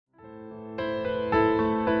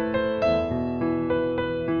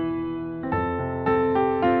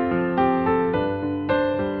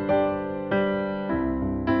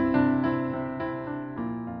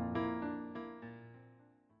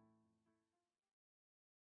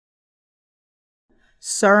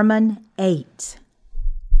Sermon 8.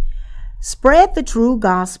 Spread the true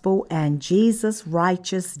gospel and Jesus'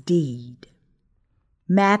 righteous deed.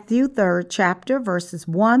 Matthew 3rd chapter verses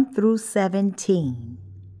 1 through 17.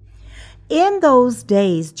 In those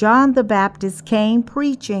days John the Baptist came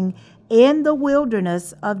preaching in the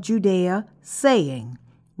wilderness of Judea, saying,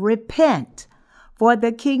 Repent, for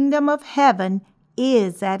the kingdom of heaven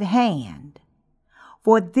is at hand.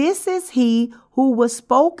 For this is he who was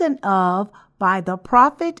spoken of by the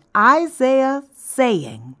prophet Isaiah,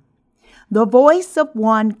 saying, The voice of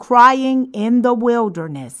one crying in the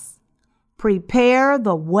wilderness, Prepare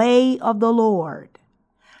the way of the Lord,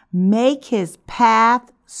 make his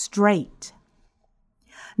path straight.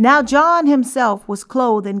 Now John himself was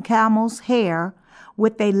clothed in camel's hair,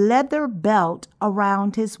 with a leather belt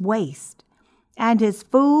around his waist, and his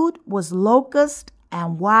food was locust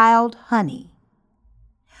and wild honey.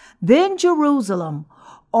 Then Jerusalem,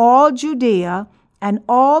 all Judea, and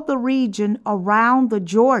all the region around the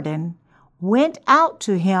Jordan went out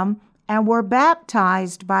to him and were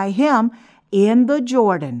baptized by him in the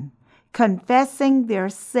Jordan, confessing their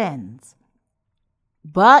sins.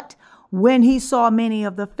 But when he saw many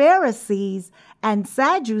of the Pharisees and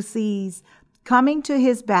Sadducees coming to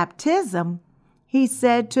his baptism, he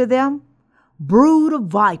said to them, Brood of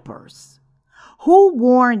vipers, who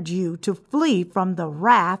warned you to flee from the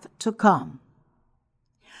wrath to come?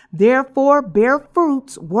 Therefore bear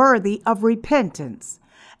fruits worthy of repentance,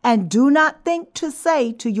 and do not think to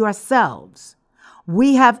say to yourselves,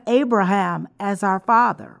 We have Abraham as our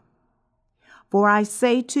father. For I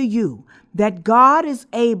say to you that God is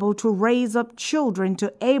able to raise up children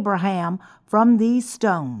to Abraham from these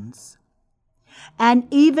stones. And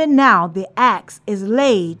even now the axe is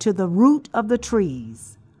laid to the root of the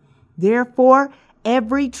trees. Therefore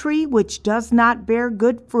every tree which does not bear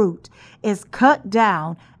good fruit is cut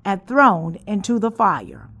down and thrown into the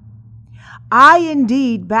fire. I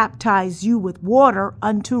indeed baptize you with water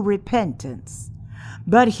unto repentance,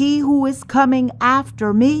 but he who is coming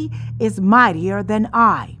after me is mightier than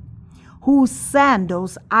I, whose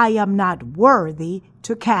sandals I am not worthy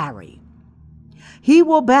to carry. He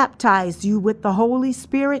will baptize you with the Holy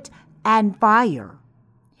Spirit and fire.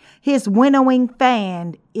 His winnowing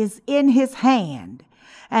fan is in his hand,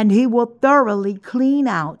 and he will thoroughly clean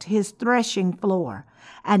out his threshing floor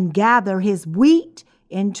and gather his wheat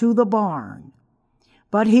into the barn.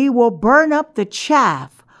 But he will burn up the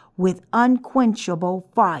chaff with unquenchable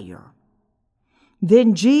fire.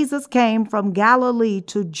 Then Jesus came from Galilee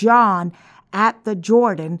to John at the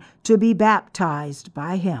Jordan to be baptized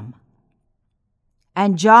by him.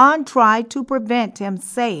 And John tried to prevent him,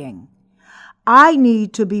 saying, I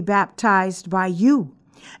need to be baptized by you,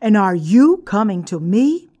 and are you coming to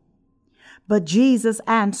me? But Jesus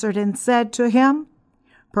answered and said to him,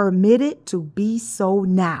 Permit it to be so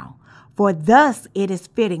now, for thus it is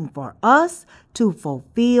fitting for us to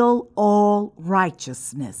fulfill all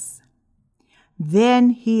righteousness.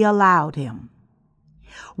 Then he allowed him.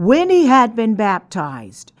 When he had been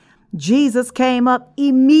baptized, Jesus came up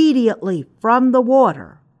immediately from the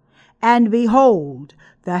water, and behold,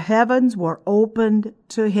 the heavens were opened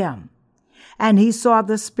to him, and he saw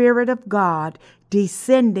the Spirit of God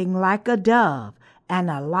descending like a dove and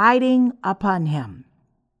alighting upon him.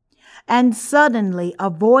 And suddenly a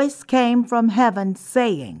voice came from heaven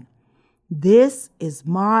saying, This is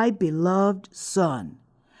my beloved Son,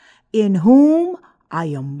 in whom I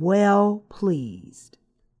am well pleased.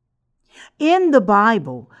 In the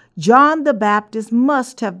Bible, John the Baptist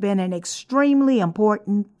must have been an extremely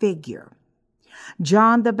important figure.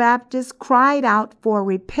 John the Baptist cried out for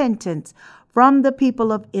repentance from the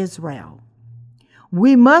people of Israel.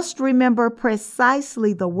 We must remember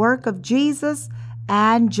precisely the work of Jesus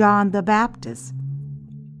and John the Baptist.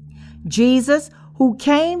 Jesus, who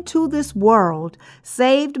came to this world,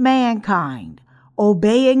 saved mankind,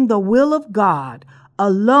 obeying the will of God,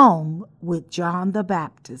 along with John the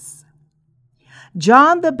Baptist.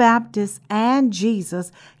 John the Baptist and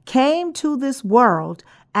Jesus came to this world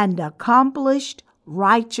and accomplished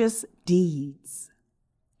righteous deeds.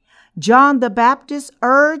 John the Baptist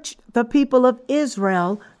urged the people of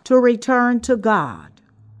Israel to return to God.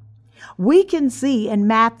 We can see in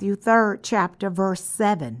Matthew 3rd chapter verse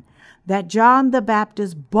 7 that John the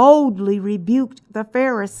Baptist boldly rebuked the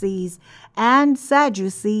Pharisees and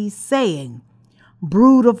Sadducees, saying,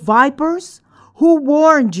 Brood of vipers, who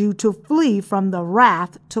warned you to flee from the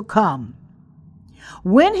wrath to come?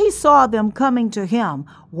 When he saw them coming to him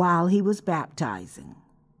while he was baptizing.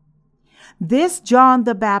 This John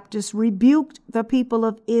the Baptist rebuked the people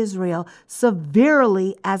of Israel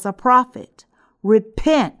severely as a prophet.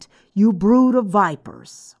 Repent, you brood of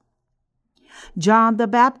vipers. John the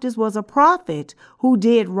Baptist was a prophet who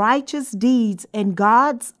did righteous deeds in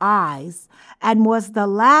God's eyes and was the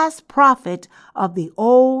last prophet of the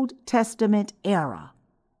Old Testament era.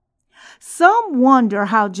 Some wonder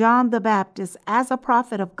how John the Baptist, as a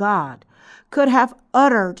prophet of God, could have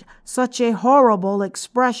uttered such a horrible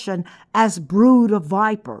expression as brood of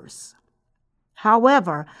vipers.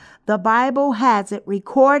 However, the Bible has it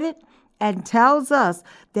recorded and tells us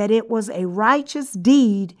that it was a righteous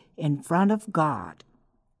deed in front of God.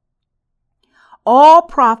 All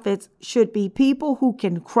prophets should be people who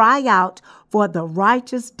can cry out for the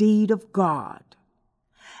righteous deed of God.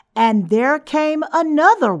 And there came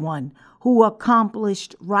another one who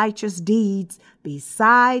accomplished righteous deeds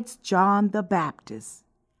besides John the Baptist.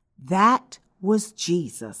 That was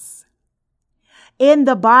Jesus. In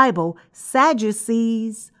the Bible,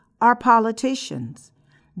 Sadducees are politicians.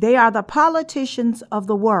 They are the politicians of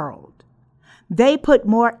the world. They put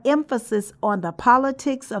more emphasis on the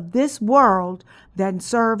politics of this world than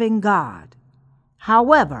serving God.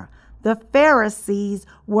 However, the Pharisees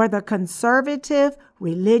were the conservative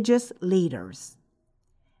religious leaders.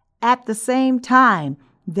 At the same time,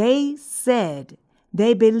 they said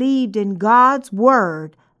they believed in God's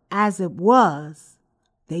word as it was.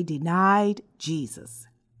 They denied Jesus.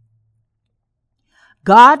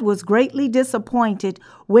 God was greatly disappointed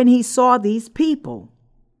when he saw these people.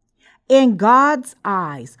 In God's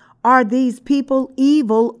eyes, are these people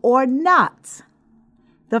evil or not?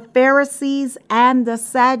 The Pharisees and the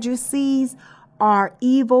Sadducees are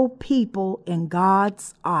evil people in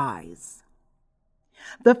God's eyes.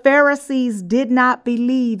 The Pharisees did not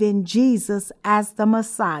believe in Jesus as the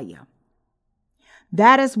Messiah.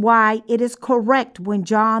 That is why it is correct when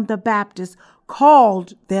John the Baptist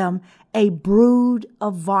called them a brood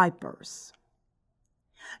of vipers.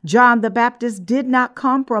 John the Baptist did not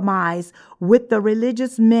compromise with the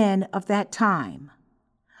religious men of that time.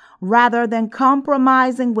 Rather than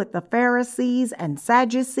compromising with the Pharisees and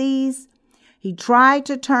Sadducees, he tried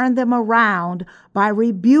to turn them around by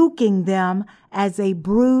rebuking them as a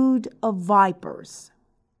brood of vipers.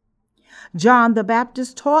 John the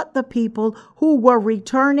Baptist taught the people who were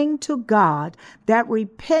returning to God that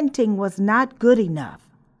repenting was not good enough,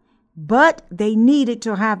 but they needed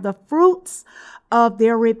to have the fruits of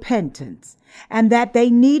their repentance and that they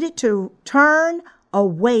needed to turn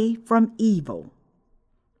away from evil.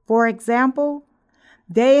 For example,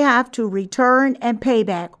 they have to return and pay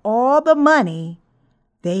back all the money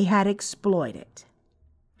they had exploited.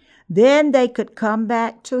 Then they could come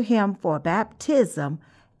back to him for baptism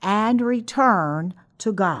and return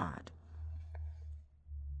to God.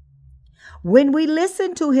 When we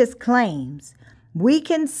listen to his claims, we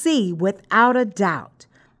can see without a doubt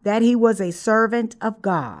that he was a servant of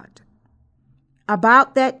God.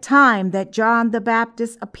 About that time that John the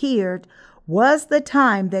Baptist appeared was the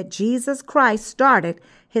time that Jesus Christ started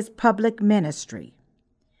his public ministry.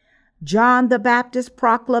 John the Baptist's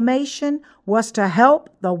proclamation was to help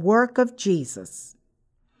the work of Jesus.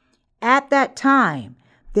 At that time,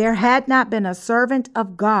 there had not been a servant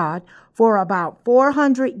of God for about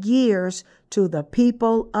 400 years to the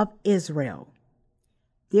people of Israel.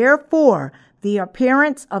 Therefore, the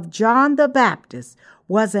appearance of John the Baptist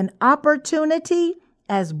was an opportunity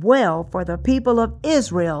as well for the people of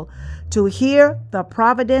Israel to hear the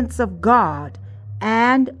providence of God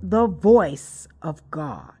and the voice of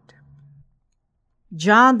God.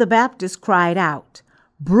 John the Baptist cried out,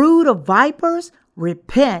 "Brood of vipers,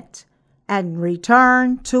 repent and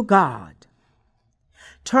return to God."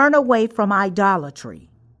 Turn away from idolatry.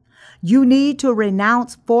 You need to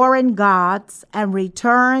renounce foreign gods and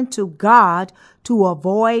return to God to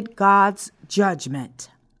avoid God's judgment.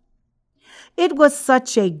 It was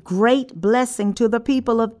such a great blessing to the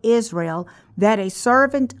people of Israel that a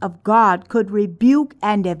servant of God could rebuke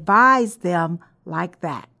and advise them like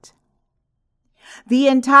that. The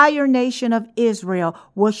entire nation of Israel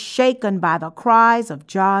was shaken by the cries of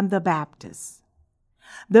John the Baptist.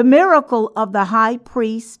 The miracle of the high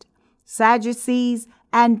priest, Sadducees,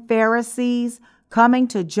 and Pharisees coming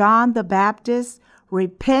to John the Baptist,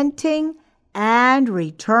 repenting and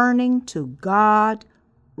returning to God,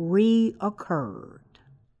 reoccurred.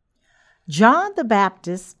 John the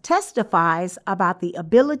Baptist testifies about the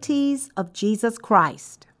abilities of Jesus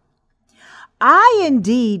Christ. "I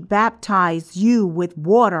indeed baptize you with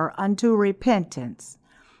water unto repentance,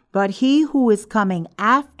 but he who is coming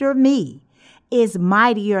after me is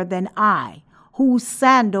mightier than I, whose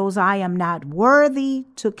sandals I am not worthy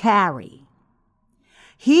to carry.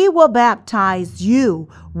 He will baptize you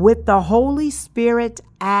with the Holy Spirit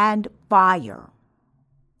and fire.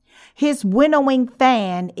 His winnowing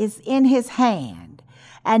fan is in his hand,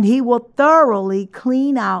 and he will thoroughly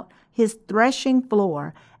clean out his threshing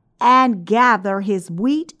floor and gather his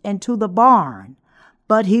wheat into the barn,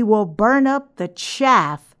 but he will burn up the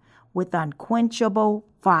chaff with unquenchable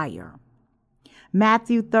fire.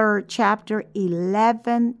 Matthew 3rd chapter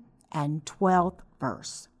 11 and 12th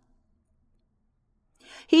verse.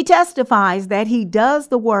 He testifies that he does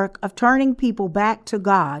the work of turning people back to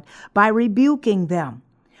God by rebuking them.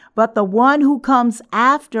 But the one who comes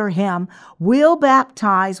after him will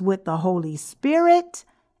baptize with the Holy Spirit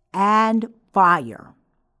and fire.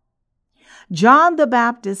 John the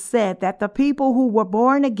Baptist said that the people who were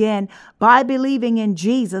born again by believing in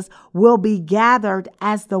Jesus will be gathered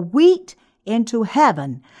as the wheat into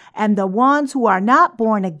heaven, and the ones who are not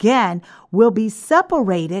born again will be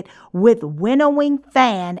separated with winnowing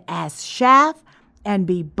fan as chaff and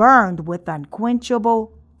be burned with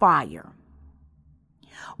unquenchable fire.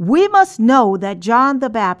 We must know that John the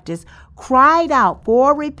Baptist cried out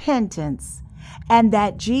for repentance, and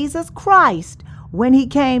that Jesus Christ, when he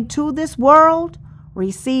came to this world,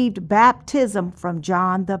 received baptism from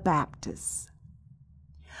John the Baptist.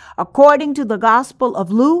 According to the Gospel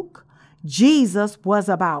of Luke, Jesus was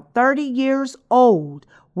about 30 years old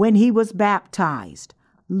when he was baptized.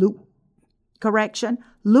 Luke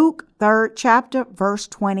 3rd chapter, verse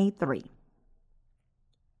 23.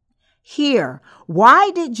 Here,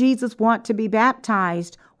 why did Jesus want to be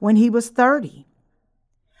baptized when he was 30?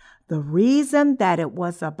 The reason that it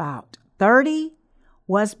was about 30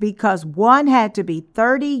 was because one had to be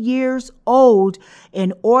 30 years old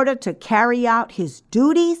in order to carry out his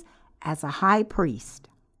duties as a high priest.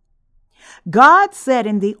 God said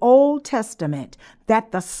in the Old Testament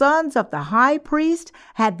that the sons of the high priest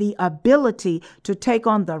had the ability to take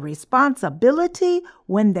on the responsibility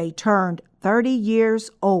when they turned 30 years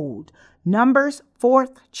old. Numbers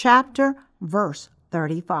 4th chapter, verse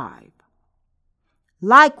 35.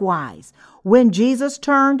 Likewise, when Jesus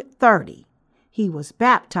turned 30, he was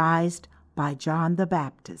baptized by John the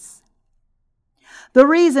Baptist. The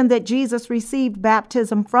reason that Jesus received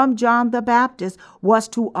baptism from John the Baptist was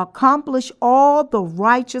to accomplish all the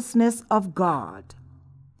righteousness of God.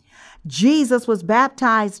 Jesus was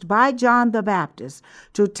baptized by John the Baptist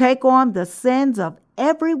to take on the sins of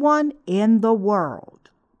everyone in the world.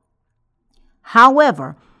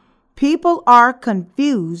 However, people are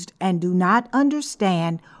confused and do not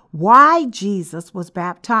understand why Jesus was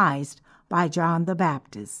baptized by John the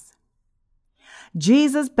Baptist.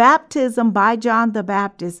 Jesus' baptism by John the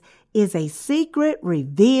Baptist is a secret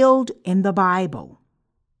revealed in the Bible.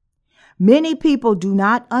 Many people do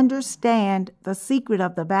not understand the secret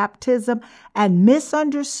of the baptism and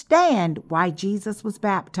misunderstand why Jesus was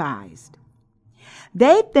baptized.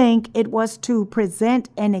 They think it was to present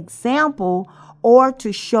an example or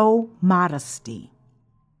to show modesty.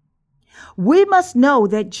 We must know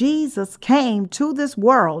that Jesus came to this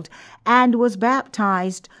world and was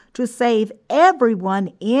baptized to save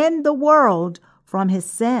everyone in the world from his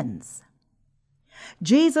sins.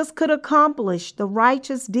 Jesus could accomplish the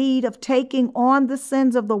righteous deed of taking on the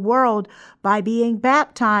sins of the world by being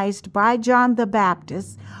baptized by John the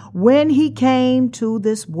Baptist when he came to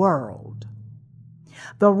this world.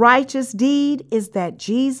 The righteous deed is that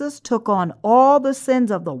Jesus took on all the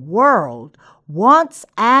sins of the world once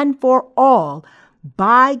and for all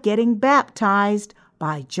by getting baptized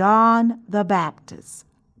by John the Baptist.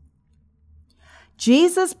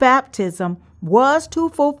 Jesus' baptism was to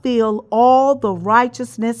fulfill all the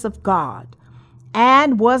righteousness of God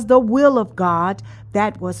and was the will of God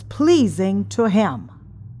that was pleasing to him.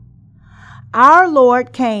 Our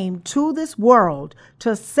Lord came to this world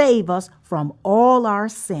to save us from all our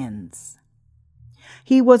sins.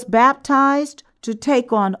 He was baptized to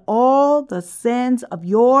take on all the sins of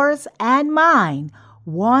yours and mine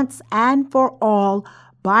once and for all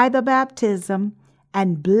by the baptism,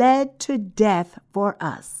 and bled to death for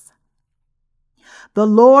us. The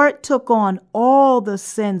Lord took on all the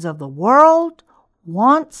sins of the world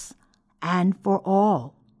once and for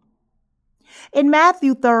all. In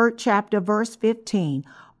Matthew 3rd chapter, verse 15,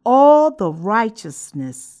 all the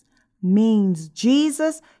righteousness means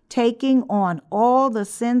Jesus taking on all the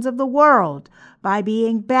sins of the world by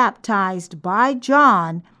being baptized by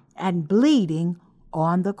John and bleeding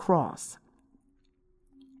on the cross.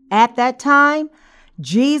 At that time,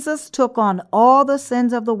 Jesus took on all the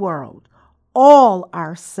sins of the world, all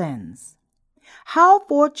our sins. How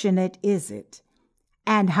fortunate is it,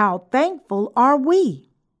 and how thankful are we?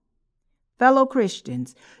 Fellow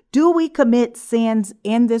Christians, do we commit sins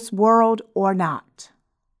in this world or not?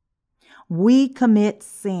 We commit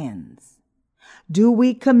sins. Do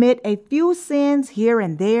we commit a few sins here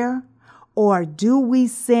and there, or do we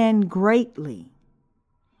sin greatly?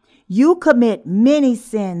 You commit many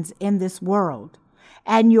sins in this world,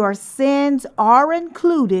 and your sins are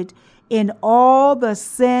included in all the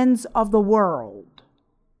sins of the world.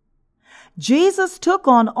 Jesus took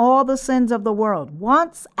on all the sins of the world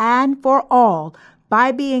once and for all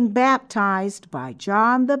by being baptized by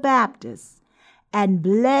John the Baptist and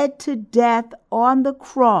bled to death on the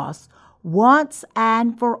cross once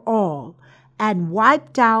and for all, and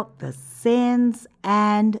wiped out the sins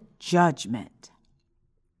and judgment.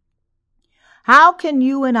 How can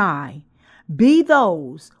you and I be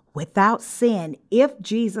those without sin if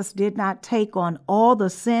Jesus did not take on all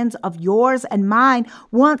the sins of yours and mine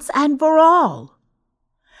once and for all?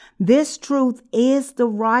 This truth is the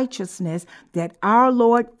righteousness that our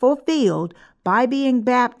Lord fulfilled by being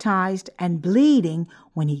baptized and bleeding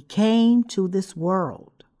when he came to this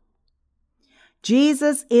world.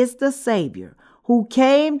 Jesus is the Savior who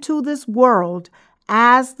came to this world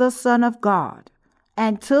as the Son of God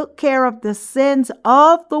and took care of the sins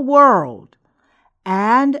of the world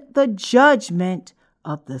and the judgment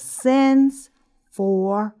of the sins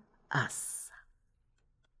for us.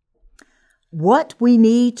 What we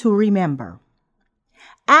need to remember.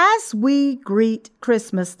 As we greet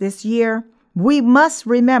Christmas this year, we must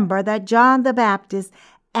remember that John the Baptist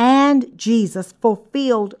and Jesus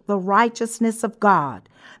fulfilled the righteousness of God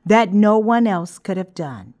that no one else could have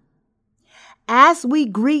done. As we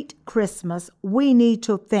greet Christmas, we need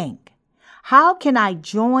to think, how can I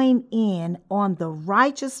join in on the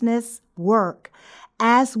righteousness work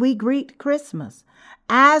as we greet Christmas,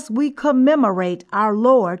 as we commemorate our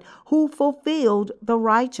Lord who fulfilled the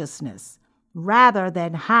righteousness, rather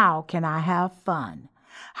than how can I have fun?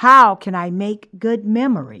 How can I make good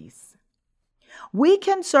memories? We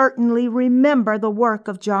can certainly remember the work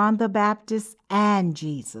of John the Baptist and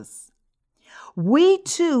Jesus. We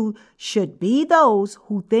too should be those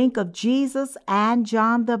who think of Jesus and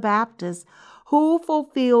John the Baptist, who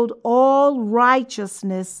fulfilled all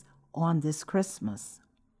righteousness on this Christmas.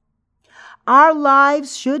 Our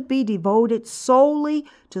lives should be devoted solely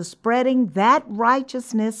to spreading that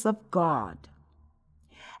righteousness of God.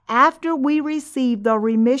 After we receive the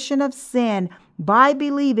remission of sin by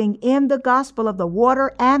believing in the gospel of the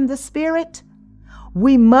water and the Spirit,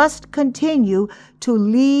 we must continue to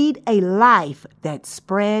lead a life that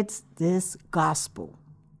spreads this gospel.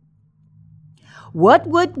 What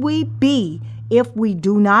would we be if we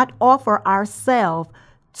do not offer ourselves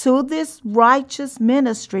to this righteous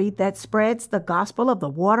ministry that spreads the gospel of the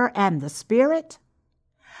water and the Spirit?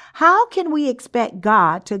 How can we expect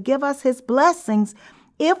God to give us his blessings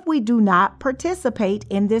if we do not participate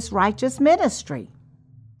in this righteous ministry?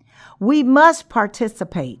 We must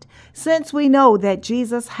participate, since we know that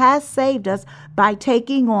Jesus has saved us by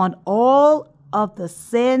taking on all of the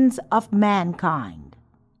sins of mankind.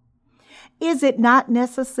 Is it not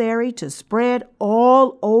necessary to spread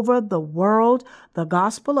all over the world the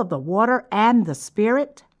gospel of the water and the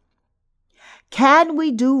Spirit? Can we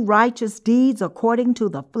do righteous deeds according to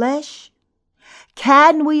the flesh?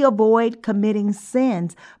 Can we avoid committing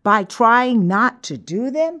sins by trying not to do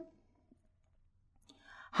them?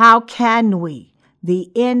 How can we, the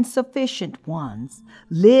insufficient ones,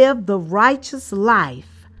 live the righteous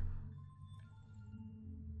life?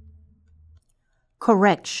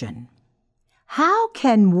 Correction. How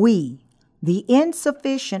can we, the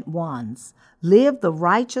insufficient ones, live the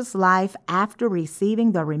righteous life after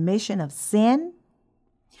receiving the remission of sin?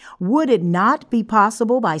 Would it not be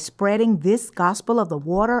possible by spreading this gospel of the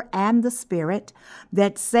water and the Spirit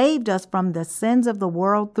that saved us from the sins of the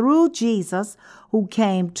world through Jesus, who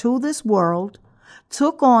came to this world,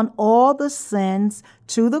 took on all the sins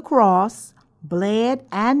to the cross, bled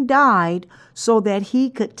and died so that he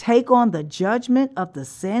could take on the judgment of the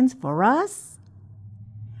sins for us?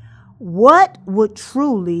 What would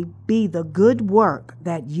truly be the good work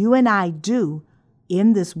that you and I do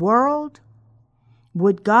in this world?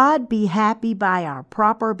 Would God be happy by our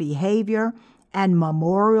proper behavior and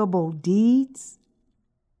memorable deeds?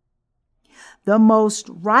 The most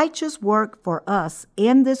righteous work for us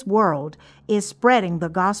in this world is spreading the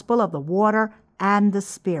gospel of the water and the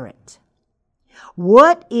Spirit.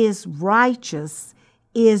 What is righteous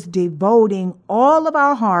is devoting all of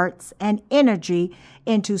our hearts and energy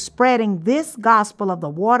into spreading this gospel of the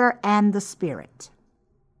water and the Spirit.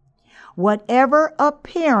 Whatever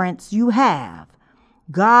appearance you have,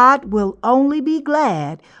 God will only be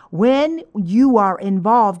glad when you are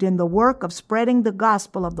involved in the work of spreading the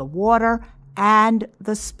gospel of the water and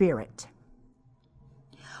the Spirit.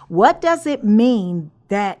 What does it mean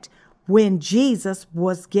that when Jesus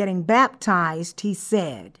was getting baptized, he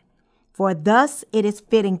said, "For thus it is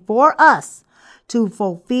fitting for us to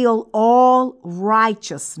fulfill all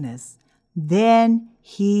righteousness. Then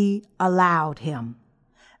he allowed him.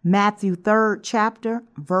 Matthew 3rd chapter,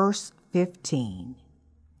 verse 15.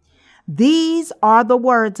 These are the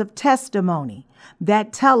words of testimony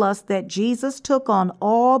that tell us that Jesus took on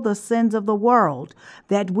all the sins of the world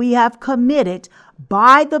that we have committed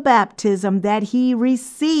by the baptism that he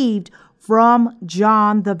received from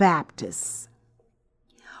John the Baptist.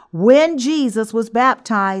 When Jesus was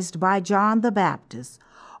baptized by John the Baptist,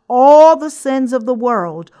 all the sins of the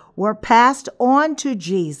world were passed on to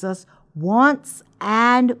Jesus once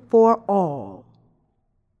and for all.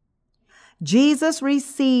 Jesus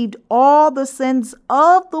received all the sins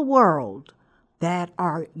of the world that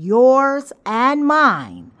are yours and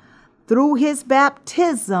mine through his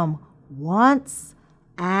baptism once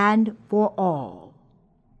and for all.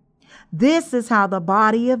 This is how the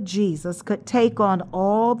body of Jesus could take on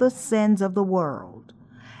all the sins of the world.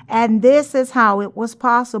 And this is how it was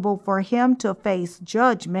possible for him to face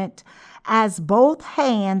judgment as both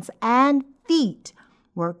hands and feet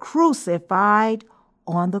were crucified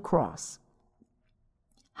on the cross.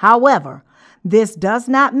 However, this does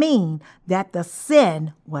not mean that the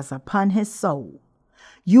sin was upon his soul.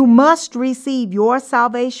 You must receive your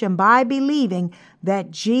salvation by believing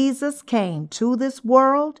that Jesus came to this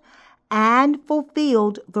world and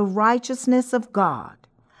fulfilled the righteousness of God.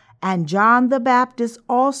 And John the Baptist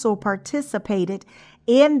also participated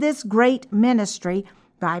in this great ministry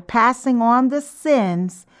by passing on the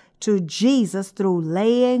sins to Jesus through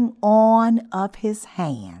laying on of his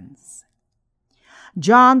hands.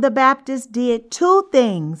 John the Baptist did two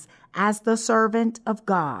things as the servant of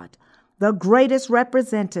God, the greatest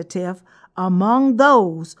representative among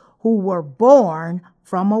those who were born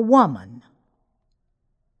from a woman.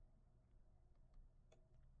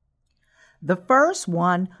 The first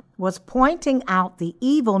one was pointing out the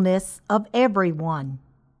evilness of everyone.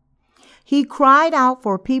 He cried out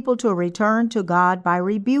for people to return to God by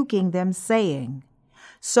rebuking them, saying,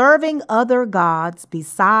 "Serving other gods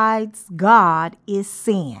besides God is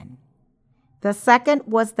sin." The second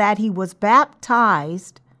was that he was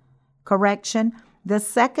baptized. The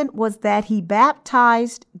second was that he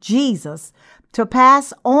baptized Jesus to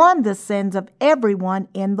pass on the sins of everyone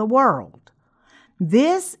in the world.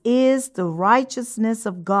 This is the righteousness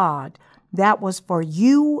of God that was for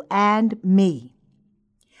you and me.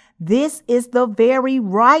 This is the very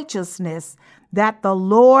righteousness that the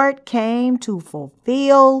Lord came to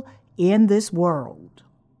fulfill in this world.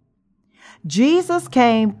 Jesus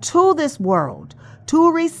came to this world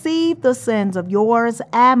to receive the sins of yours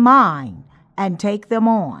and mine and take them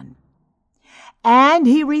on. And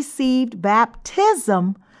he received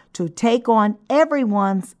baptism to take on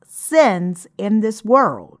everyone's sins in this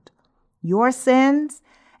world. Your sins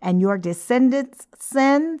and your descendants'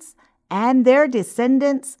 sins and their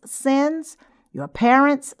descendants' sins, your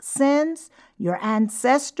parents' sins, your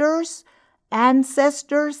ancestors'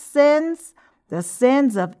 sins, the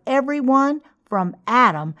sins of everyone from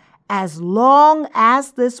Adam, as long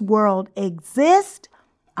as this world exists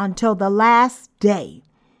until the last day,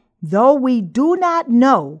 though we do not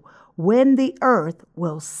know when the earth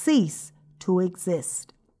will cease to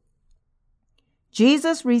exist.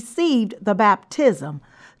 Jesus received the baptism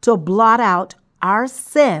to blot out our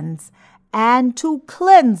sins and to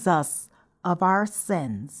cleanse us of our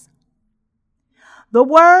sins. The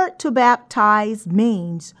word to baptize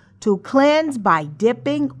means to cleanse by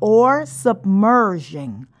dipping or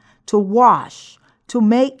submerging, to wash, to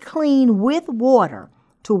make clean with water,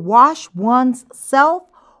 to wash one's self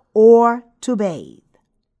or to bathe.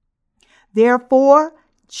 Therefore,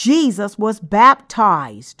 Jesus was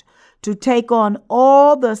baptized to take on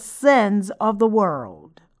all the sins of the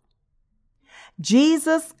world.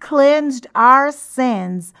 Jesus cleansed our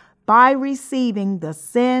sins by receiving the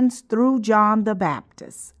sins through John the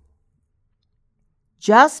Baptist.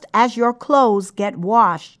 Just as your clothes get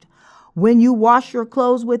washed when you wash your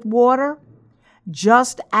clothes with water,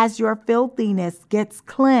 just as your filthiness gets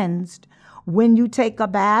cleansed when you take a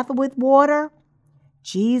bath with water,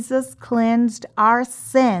 Jesus cleansed our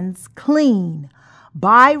sins clean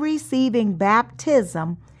by receiving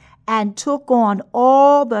baptism and took on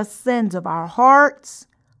all the sins of our hearts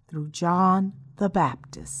through John the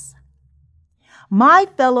Baptist. My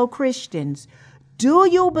fellow Christians, do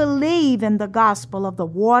you believe in the gospel of the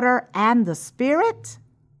water and the Spirit?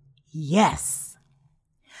 Yes.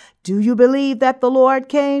 Do you believe that the Lord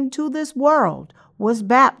came to this world, was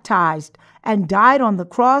baptized, and died on the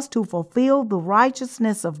cross to fulfill the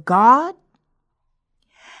righteousness of God?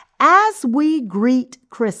 As we greet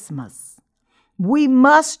Christmas, we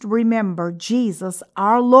must remember Jesus,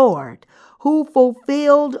 our Lord, who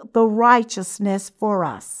fulfilled the righteousness for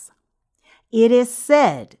us. It is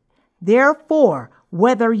said, therefore,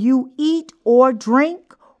 whether you eat or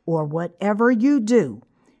drink or whatever you do,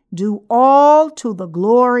 do all to the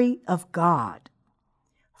glory of God.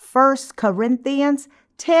 1 Corinthians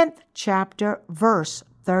 10th chapter, verse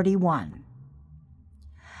 31.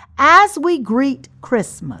 As we greet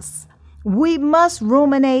Christmas, we must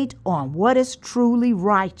ruminate on what is truly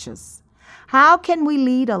righteous. How can we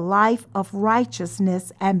lead a life of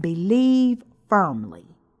righteousness and believe firmly?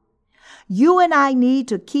 You and I need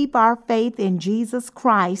to keep our faith in Jesus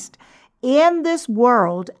Christ in this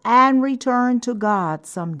world and return to God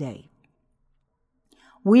someday.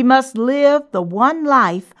 We must live the one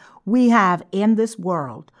life we have in this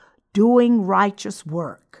world, doing righteous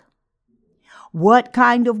work. What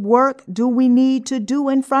kind of work do we need to do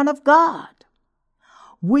in front of God?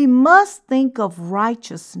 We must think of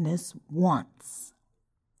righteousness once.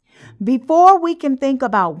 Before we can think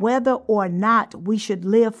about whether or not we should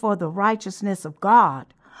live for the righteousness of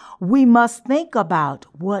God, we must think about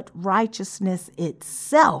what righteousness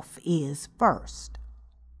itself is first.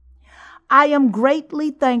 I am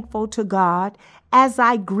greatly thankful to God as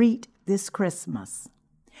I greet this Christmas,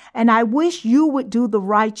 and I wish you would do the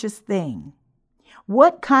righteous thing.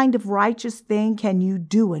 What kind of righteous thing can you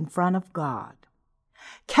do in front of God?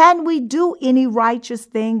 Can we do any righteous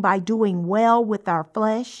thing by doing well with our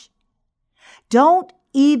flesh? Don't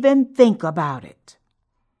even think about it.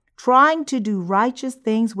 Trying to do righteous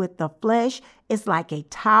things with the flesh is like a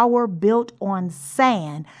tower built on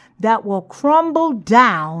sand that will crumble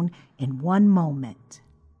down in one moment.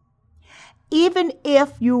 Even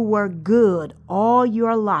if you were good all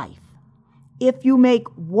your life, if you make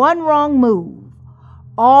one wrong move,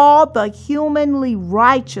 all the humanly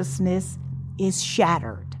righteousness is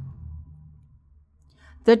shattered.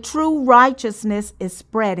 The true righteousness is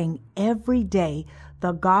spreading every day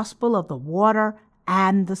the gospel of the water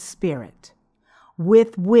and the Spirit,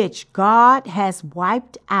 with which God has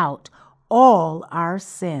wiped out all our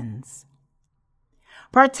sins.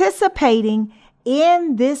 Participating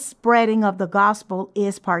in this spreading of the gospel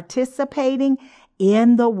is participating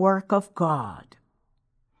in the work of God.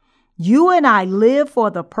 You and I live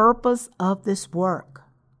for the purpose of this work.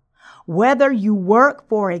 Whether you work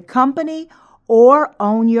for a company or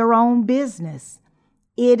own your own business,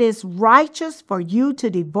 it is righteous for you to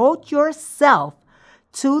devote yourself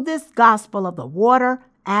to this gospel of the water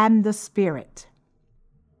and the Spirit.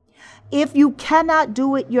 If you cannot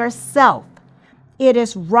do it yourself, it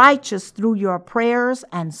is righteous through your prayers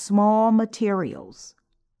and small materials.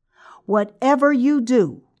 Whatever you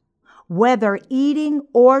do, whether eating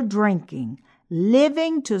or drinking,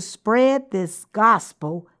 living to spread this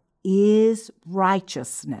gospel is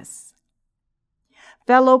righteousness.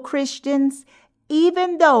 Fellow Christians,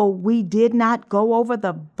 even though we did not go over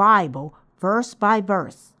the Bible verse by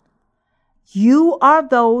verse, you are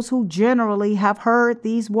those who generally have heard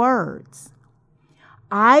these words.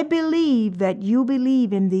 I believe that you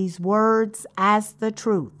believe in these words as the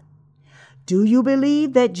truth. Do you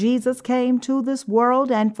believe that Jesus came to this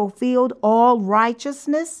world and fulfilled all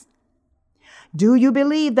righteousness? Do you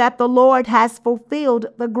believe that the Lord has fulfilled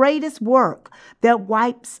the greatest work that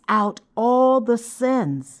wipes out all the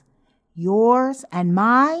sins, yours and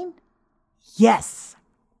mine? Yes.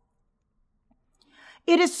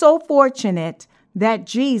 It is so fortunate that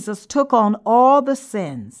Jesus took on all the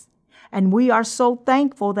sins, and we are so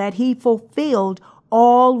thankful that he fulfilled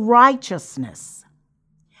all righteousness.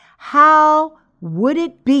 How would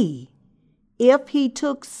it be if he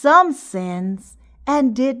took some sins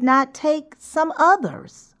and did not take some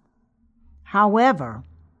others? However,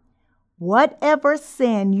 whatever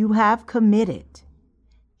sin you have committed,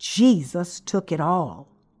 Jesus took it all.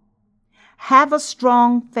 Have a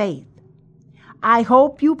strong faith. I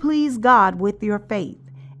hope you please God with your faith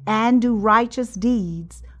and do righteous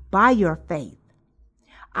deeds by your faith.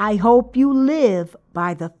 I hope you live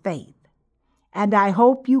by the faith, and I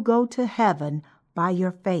hope you go to heaven by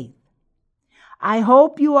your faith. I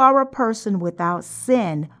hope you are a person without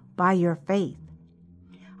sin by your faith.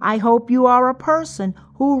 I hope you are a person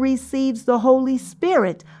who receives the Holy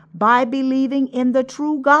Spirit by believing in the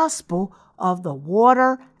true gospel of the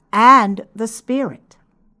water and the Spirit.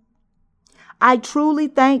 I truly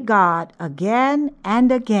thank God again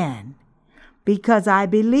and again because I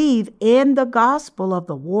believe in the gospel of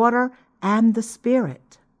the water and the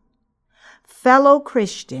Spirit. Fellow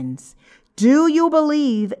Christians, do you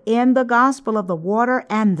believe in the gospel of the water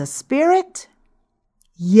and the Spirit?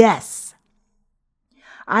 Yes.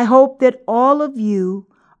 I hope that all of you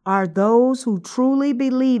are those who truly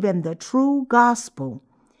believe in the true gospel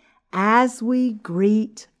as we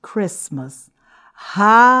greet Christmas.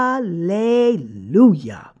 Hallelujah.